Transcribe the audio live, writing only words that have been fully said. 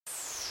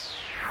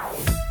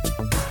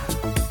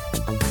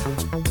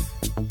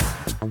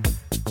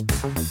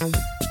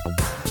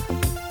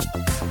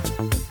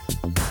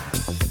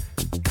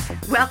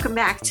Welcome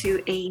back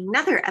to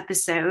another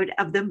episode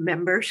of the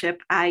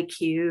Membership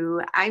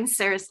IQ. I'm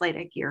Sarah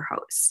Sladek, your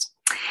host.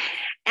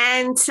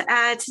 And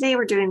today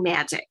we're doing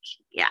magic.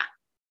 Yeah.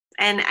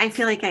 And I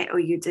feel like I owe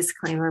you a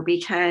disclaimer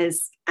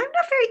because I'm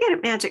not very good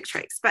at magic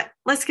tricks, but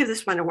let's give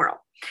this one a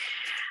whirl.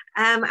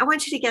 I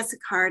want you to guess a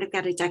card. I've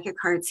got a deck of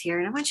cards here,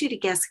 and I want you to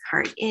guess a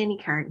card, any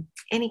card.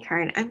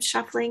 I'm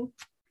shuffling.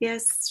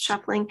 Yes,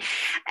 shuffling.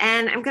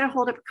 And I'm going to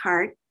hold up a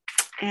card.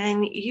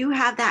 And you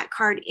have that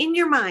card in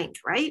your mind,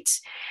 right?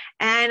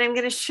 And I'm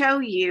going to show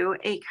you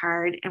a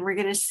card, and we're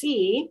going to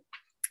see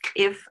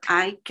if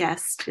I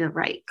guessed the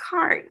right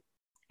card.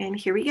 And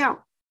here we go.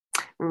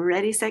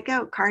 Ready, set,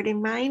 go. Card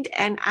in mind.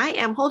 And I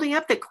am holding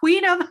up the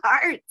Queen of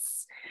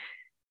Hearts.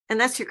 And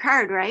that's your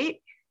card, right?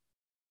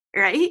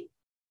 Right?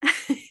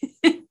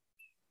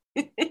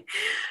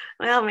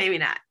 Well, maybe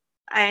not.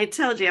 I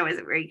told you I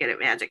wasn't very good at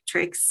magic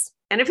tricks.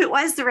 And if it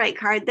was the right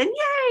card, then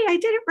yay, I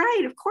did it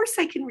right. Of course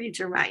I can read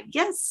your mind.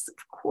 Yes,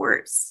 of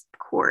course.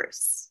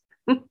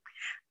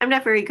 I'm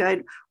not very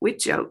good with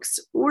jokes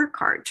or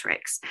card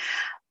tricks.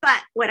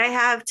 But what I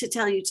have to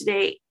tell you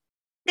today,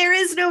 there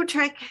is no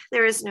trick,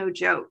 there is no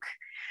joke.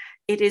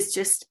 It is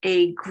just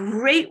a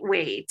great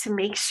way to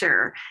make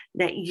sure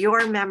that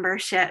your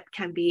membership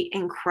can be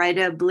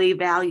incredibly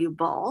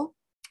valuable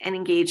and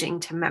engaging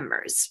to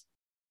members.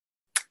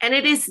 And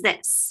it is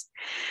this.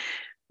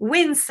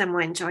 When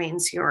someone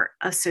joins your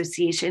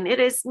association,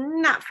 it is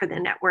not for the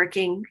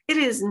networking. It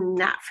is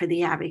not for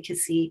the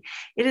advocacy.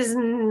 It is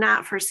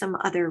not for some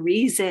other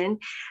reason,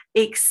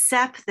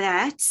 except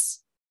that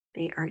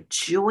they are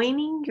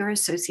joining your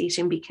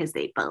association because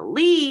they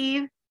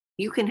believe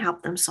you can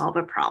help them solve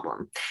a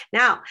problem.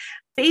 Now,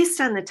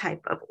 based on the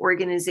type of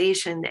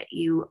organization that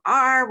you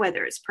are,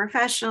 whether it's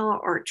professional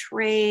or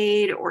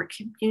trade or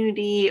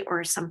community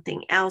or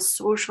something else,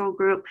 social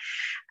group,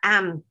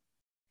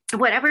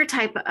 whatever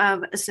type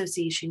of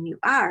association you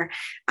are,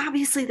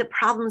 obviously the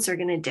problems are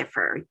going to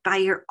differ by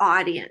your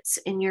audience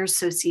and your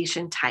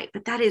association type.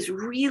 But that is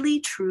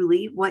really,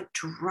 truly what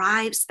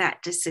drives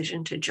that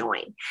decision to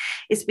join,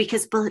 is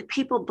because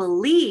people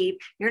believe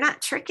you're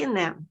not tricking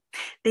them.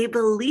 They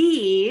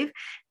believe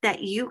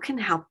that you can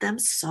help them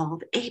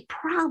solve a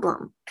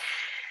problem.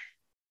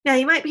 Now,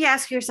 you might be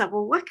asking yourself,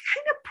 well, what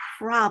kind of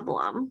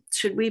problem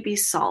should we be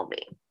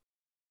solving?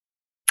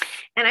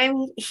 And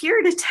I'm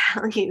here to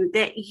tell you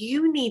that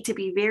you need to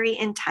be very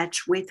in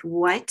touch with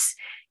what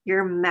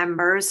your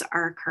members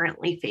are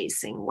currently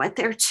facing, what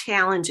their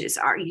challenges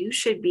are. You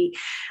should be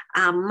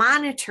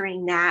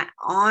monitoring that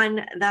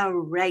on the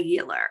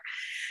regular.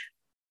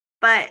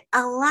 But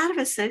a lot of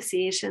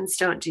associations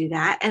don't do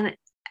that. And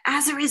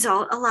as a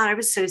result, a lot of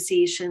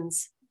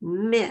associations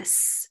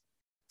miss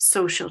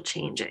social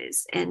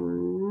changes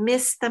and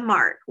miss the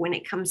mark when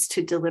it comes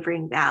to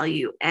delivering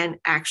value and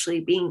actually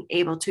being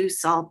able to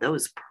solve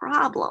those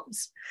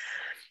problems.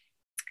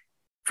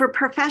 For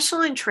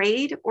professional and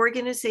trade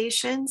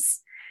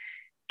organizations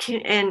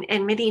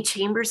and many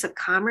chambers of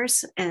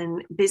commerce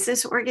and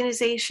business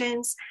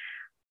organizations,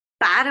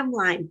 bottom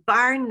line,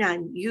 bar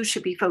none, you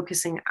should be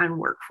focusing on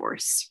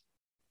workforce.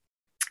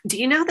 Do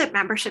you know that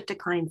membership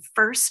decline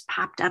first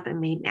popped up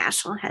and made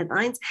national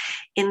headlines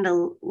in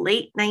the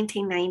late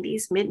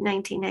 1990s, mid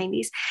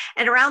 1990s?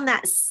 And around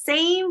that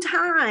same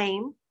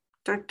time,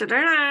 there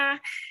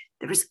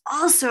was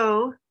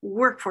also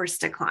workforce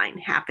decline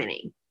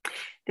happening.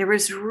 There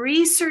was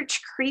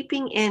research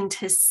creeping in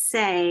to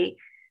say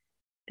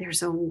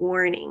there's a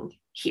warning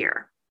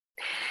here.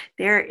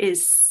 There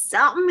is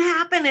something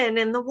happening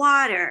in the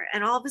water,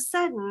 and all of a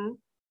sudden,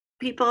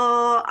 people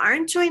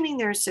aren't joining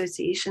their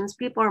associations.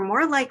 People are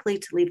more likely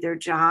to leave their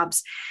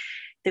jobs.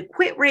 The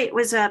quit rate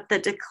was up. The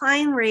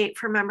decline rate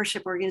for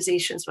membership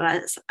organizations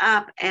was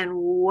up. And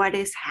what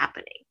is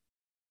happening?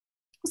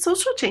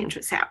 Social change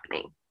was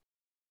happening.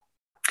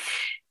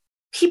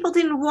 People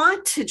didn't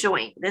want to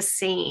join the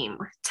same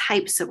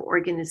types of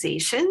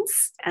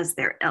organizations as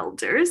their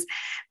elders.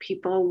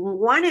 People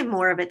wanted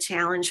more of a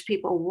challenge.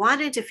 People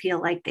wanted to feel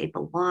like they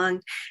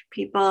belonged.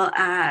 People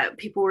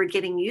were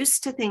getting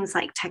used to things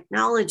like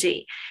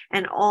technology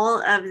and all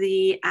of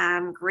the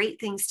great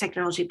things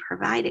technology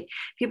provided.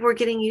 People were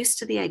getting used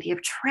to the idea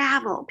of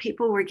travel.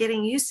 People were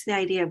getting used to the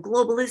idea of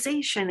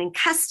globalization and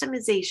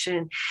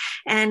customization.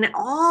 And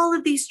all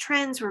of these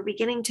trends were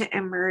beginning to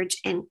emerge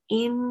and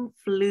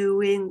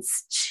influence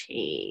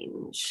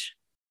change.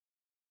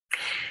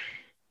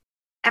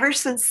 Ever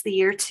since the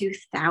year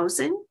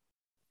 2000,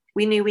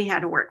 we knew we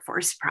had a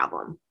workforce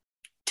problem.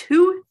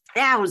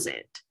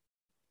 2000.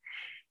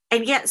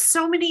 And yet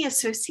so many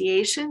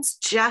associations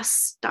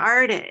just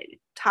started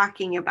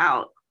talking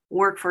about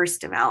workforce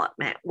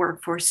development,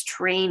 workforce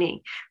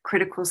training,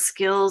 critical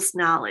skills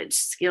knowledge,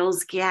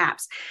 skills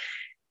gaps.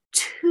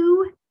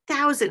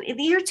 2000, in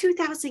the year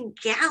 2000,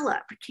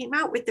 Gallup came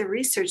out with the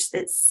research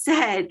that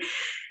said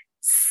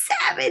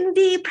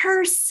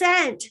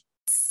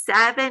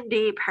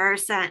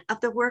 70% of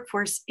the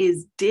workforce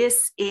is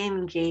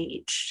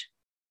disengaged.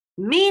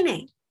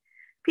 meaning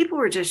people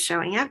were just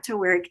showing up to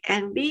work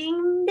and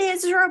being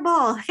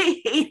miserable.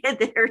 They hated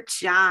their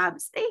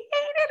jobs. They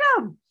hated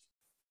them.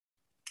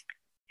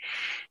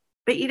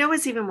 But you know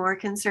what's even more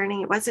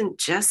concerning? It wasn't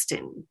just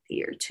in the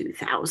year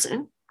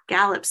 2000.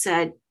 Gallup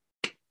said,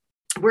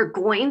 we're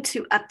going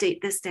to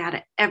update this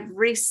data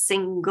every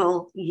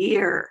single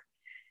year.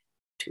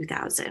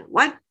 2000.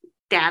 What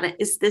data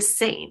is the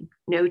same?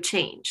 No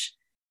change.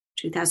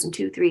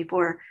 2002, 3,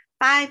 4,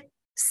 5,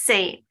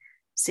 same.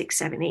 6,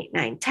 7, 8,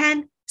 9,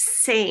 10,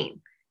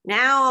 same.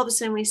 Now, all of a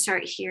sudden, we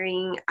start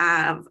hearing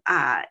of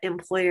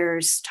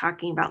employers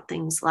talking about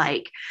things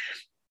like,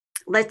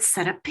 let's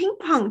set up ping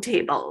pong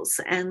tables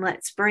and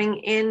let's bring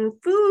in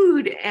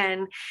food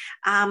and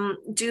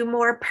do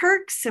more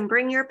perks and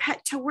bring your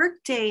pet to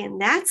work day. And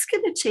that's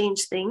going to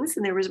change things.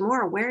 And there was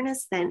more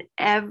awareness than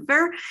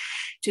ever.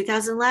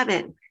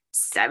 2011,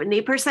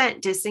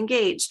 70%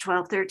 disengaged,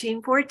 12,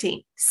 13,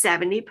 14,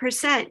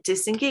 70%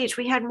 disengaged.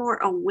 We had more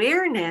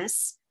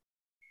awareness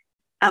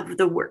of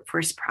the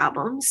workforce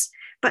problems,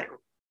 but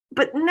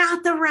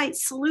not the right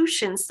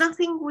solutions.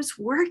 Nothing was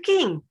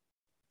working.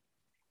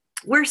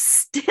 We're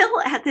still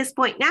at this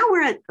point. Now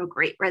we're at the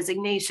great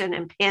resignation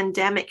and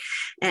pandemic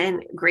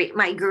and great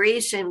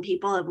migration.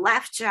 People have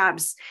left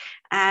jobs,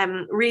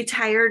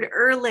 retired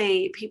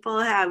early.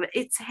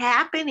 It's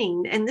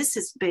happening. And this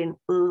has been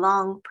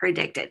long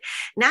predicted,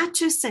 not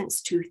just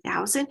since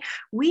 2000.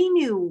 We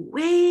knew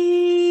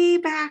way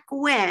back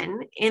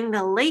when in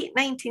the late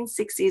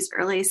 1960s,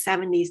 early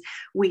 70s,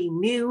 we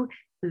knew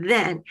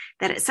then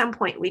that at some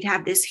point we'd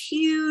have this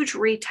huge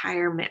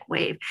retirement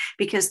wave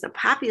because the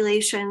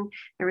population,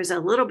 there was a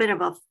little bit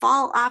of a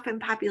fall off in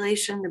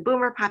population. The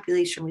boomer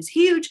population was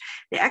huge.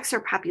 The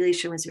Xer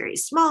population was very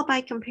small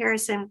by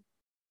comparison.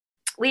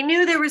 We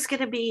knew there was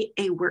going to be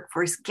a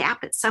workforce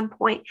gap at some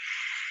point.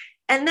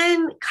 And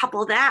then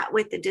couple that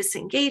with the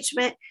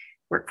disengagement,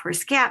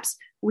 workforce gaps,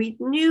 we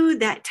knew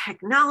that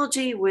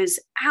technology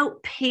was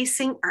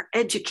outpacing our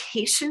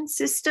education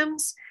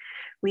systems.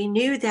 We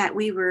knew that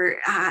we were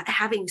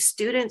having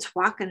students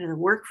walk into the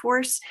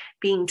workforce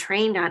being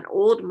trained on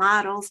old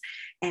models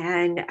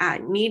and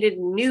needed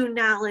new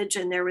knowledge.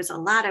 And there was a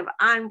lot of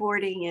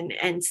onboarding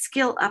and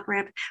skill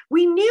up-ramp.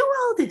 We knew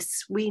all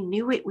this. We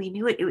knew it.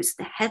 It was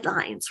the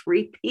headlines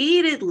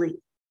repeatedly.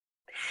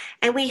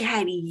 And we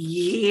had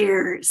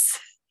years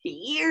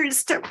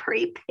to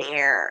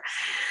prepare.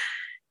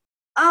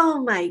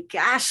 Oh my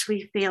gosh,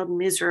 we failed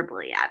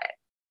miserably at it.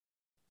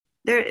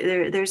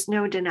 There's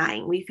no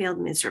denying we failed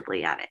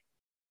miserably at it.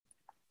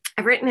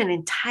 I've written an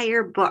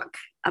entire book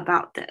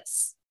about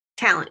this,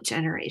 talent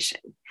generation.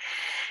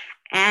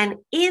 And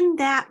in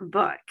that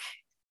book,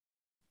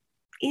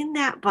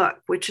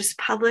 which was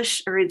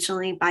published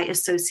originally by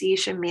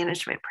Association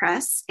Management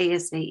Press,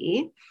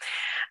 ASAE,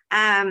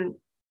 in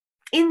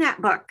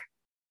that book,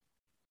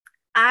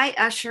 I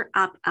usher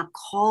up a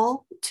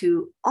call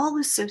to all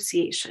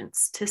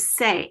associations to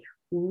say,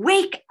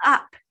 wake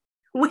up,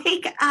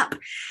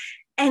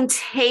 and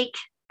take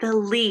the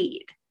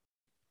lead.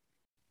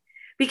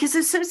 Because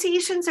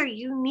associations are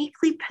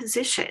uniquely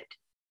positioned.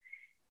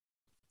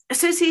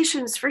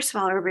 Associations, first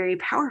of all, are very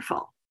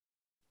powerful.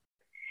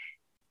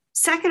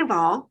 Second of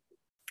all,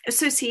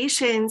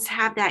 associations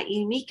have that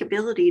unique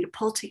ability to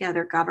pull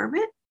together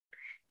government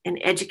and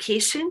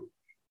education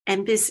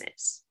and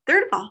business.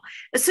 Third of all,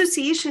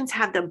 associations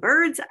have the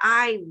bird's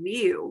eye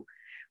view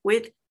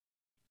with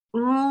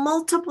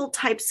multiple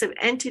types of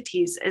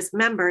entities as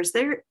members.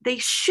 They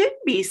should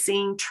be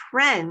seeing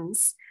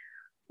trends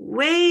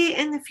way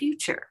in the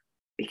future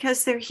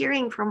because they're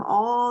hearing from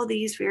all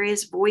these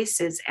various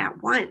voices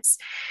at once.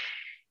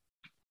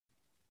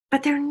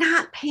 But they're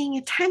not paying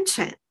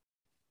attention.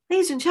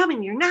 Ladies and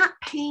gentlemen, you're not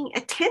paying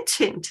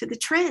attention to the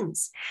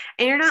trends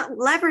and you're not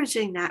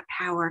leveraging that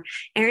power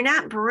and you're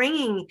not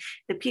bringing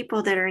the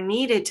people that are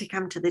needed to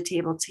come to the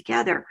table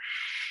together.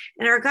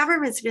 And our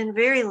government's been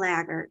very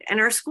laggard and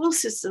our school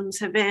systems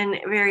have been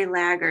very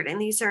laggard. And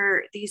these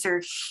are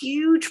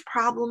huge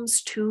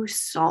problems to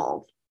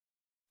solve.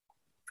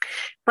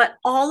 But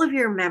all of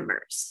your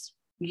members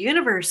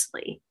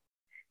universally,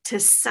 to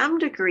some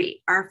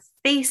degree, are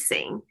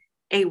facing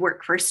a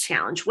workforce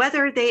challenge,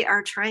 whether they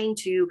are trying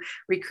to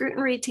recruit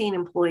and retain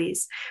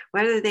employees,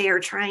 whether they are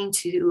trying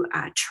to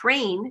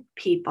train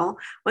people,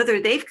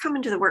 whether they've come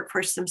into the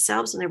workforce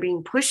themselves and they're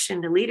being pushed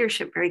into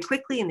leadership very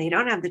quickly and they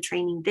don't have the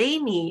training they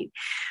need.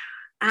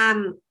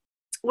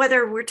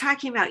 Whether we're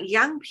talking about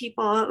young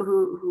people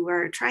who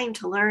are trying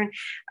to learn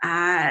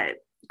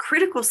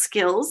critical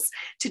skills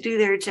to do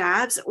their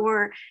jobs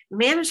or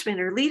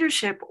management or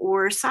leadership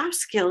or soft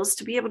skills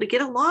to be able to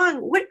get along,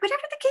 whatever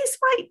the case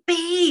might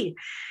be.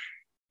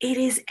 It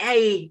is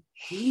a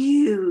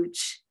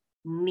huge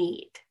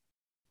need,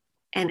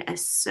 and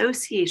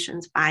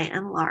associations, by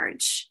and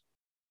large,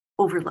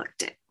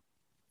 overlooked it.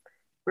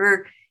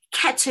 We're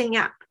catching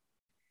up.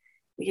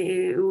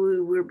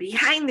 We're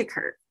behind the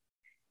curve.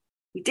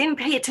 We didn't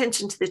pay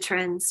attention to the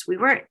trends. We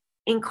weren't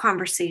in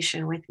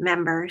conversation with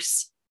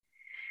members.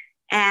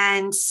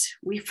 And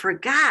we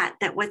forgot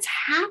that what's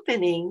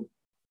happening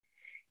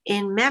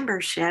in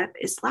membership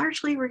is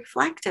largely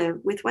reflective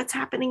with what's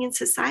happening in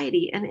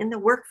society and in the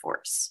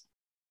workforce.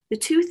 The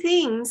two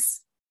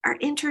things are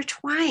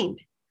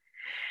intertwined.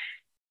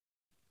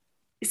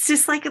 It's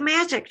just like a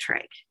magic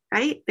trick,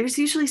 right? There's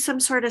usually some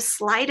sort of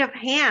sleight of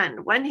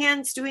hand. One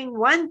hand's doing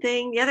one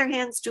thing, the other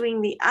hand's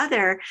doing the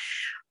other,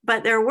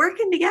 but they're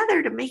working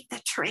together to make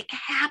the trick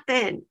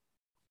happen.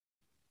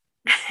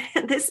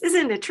 This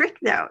isn't a trick,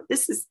 though.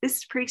 This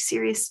is pretty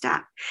serious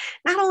stuff.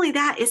 Not only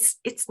that,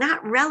 it's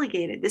not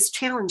relegated. This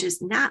challenge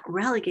is not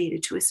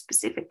relegated to a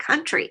specific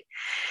country.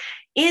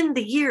 In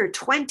the year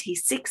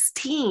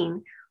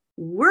 2016,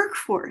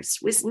 workforce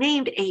was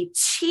named a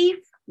chief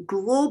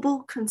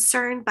global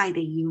concern by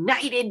the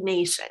United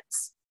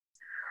Nations.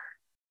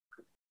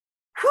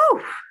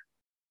 Whew.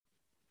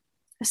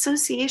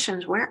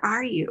 Associations, where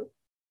are you?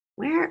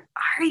 Where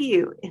are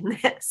you in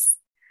this?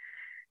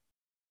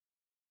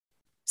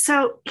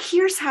 So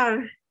here's how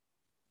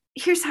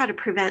to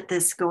prevent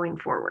this going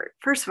forward.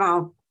 First of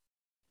all,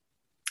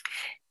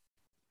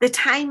 the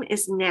time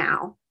is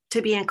now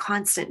to be in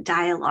constant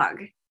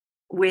dialogue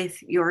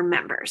with your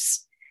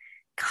members,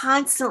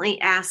 constantly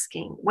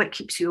asking what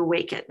keeps you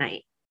awake at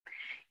night.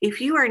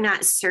 If you are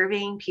not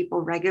surveying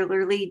people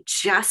regularly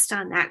just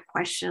on that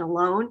question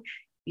alone,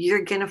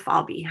 you're going to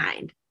fall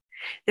behind.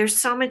 There's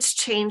so much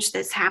change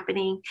that's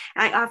happening.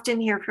 I often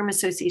hear from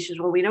associations,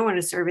 well, we don't want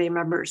to survey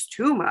members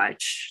too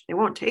much. They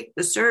won't take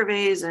the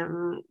surveys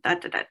and da,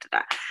 da, da, da,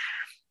 da.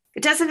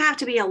 It doesn't have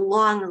to be a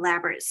long,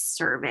 elaborate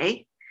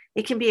survey.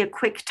 It can be a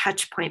quick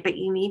touch point, but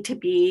you need to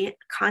be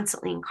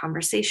constantly in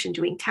conversation,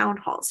 doing town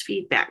halls,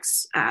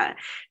 feedbacks,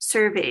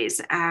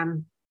 surveys,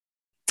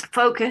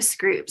 focus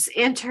groups,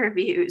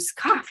 interviews,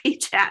 coffee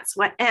chats,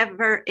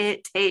 whatever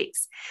it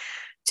takes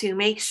to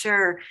make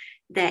sure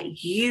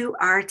that you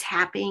are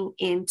tapping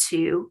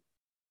into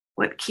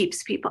what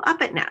keeps people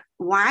up at night.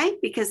 Why?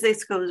 Because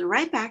this goes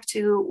right back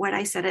to what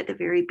I said at the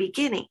very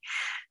beginning.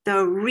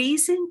 The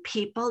reason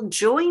people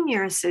join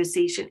your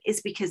association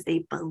is because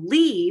they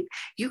believe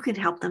you can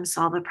help them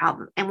solve a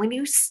problem. And when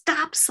you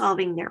stop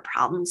solving their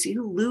problems,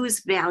 you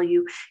lose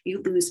value,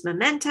 you lose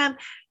momentum,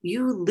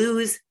 you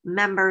lose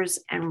members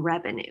and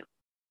revenue.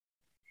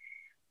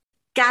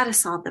 Got to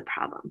solve the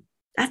problem.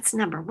 That's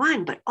number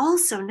one. But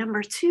also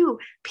number two,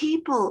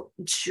 people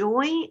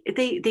join,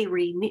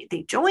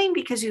 they join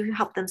because you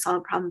help them solve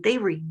a problem. They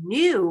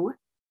renew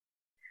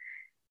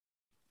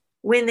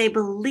when they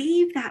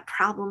believe that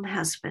problem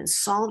has been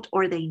solved,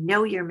 or they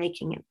know you're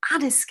making an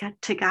honest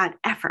to God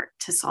effort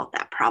to solve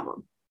that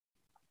problem.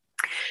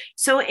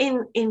 So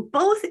in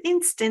both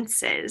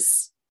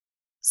instances,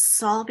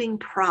 solving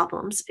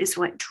problems is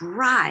what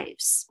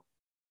drives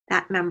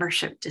that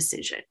membership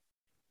decision.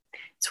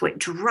 It's what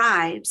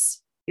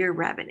drives your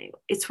revenue.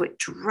 It's what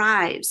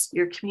drives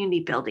your community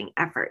building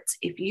efforts.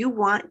 If you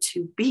want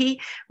to be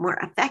more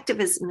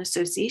effective as an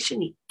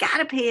association, you got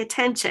to pay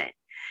attention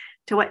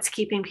to what's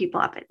keeping people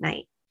up at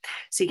night.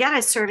 So you got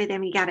to survey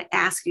them, you got to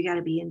ask, you got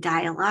to be in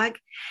dialogue,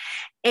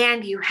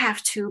 and you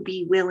have to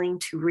be willing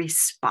to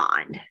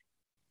respond.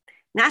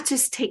 Not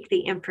just take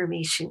the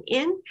information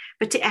in,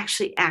 but to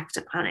actually act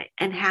upon it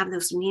and have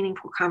those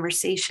meaningful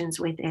conversations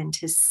within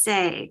to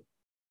say,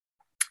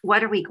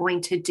 what are we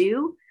going to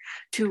do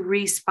to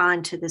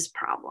respond to this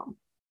problem?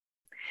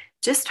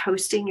 Just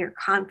hosting your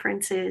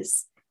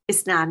conferences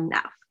is not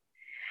enough.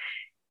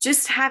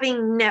 Just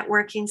having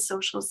networking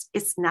socials,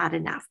 it's not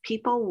enough.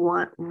 People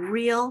want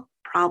real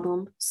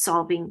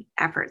problem-solving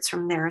efforts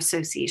from their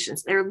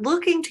associations. They're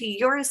looking to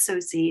your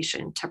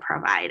association to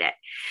provide it.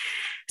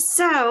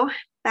 So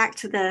back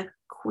to the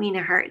Queen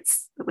of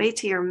Hearts. The way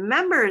to your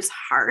members'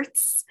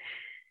 hearts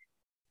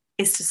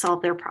is to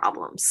solve their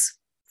problems.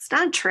 It's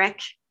not a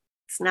trick.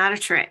 It's not a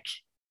trick.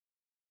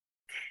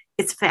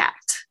 It's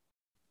fact.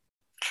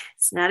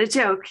 It's not a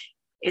joke.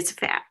 It's a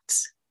fact.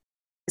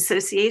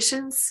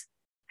 Associations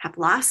have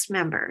lost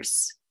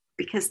members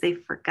because they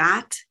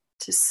forgot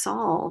to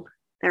solve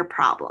their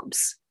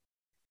problems.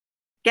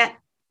 Get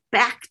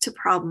back to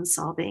problem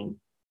solving,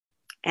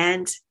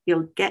 and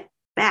you'll get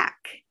back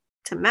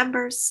to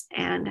members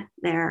and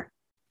their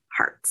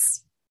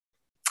hearts.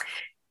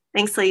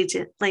 Thanks, ladies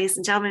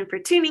and gentlemen, for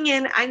tuning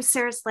in. I'm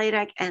Sarah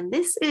Sladek, and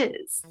this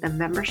is the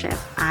Membership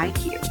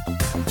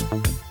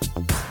IQ.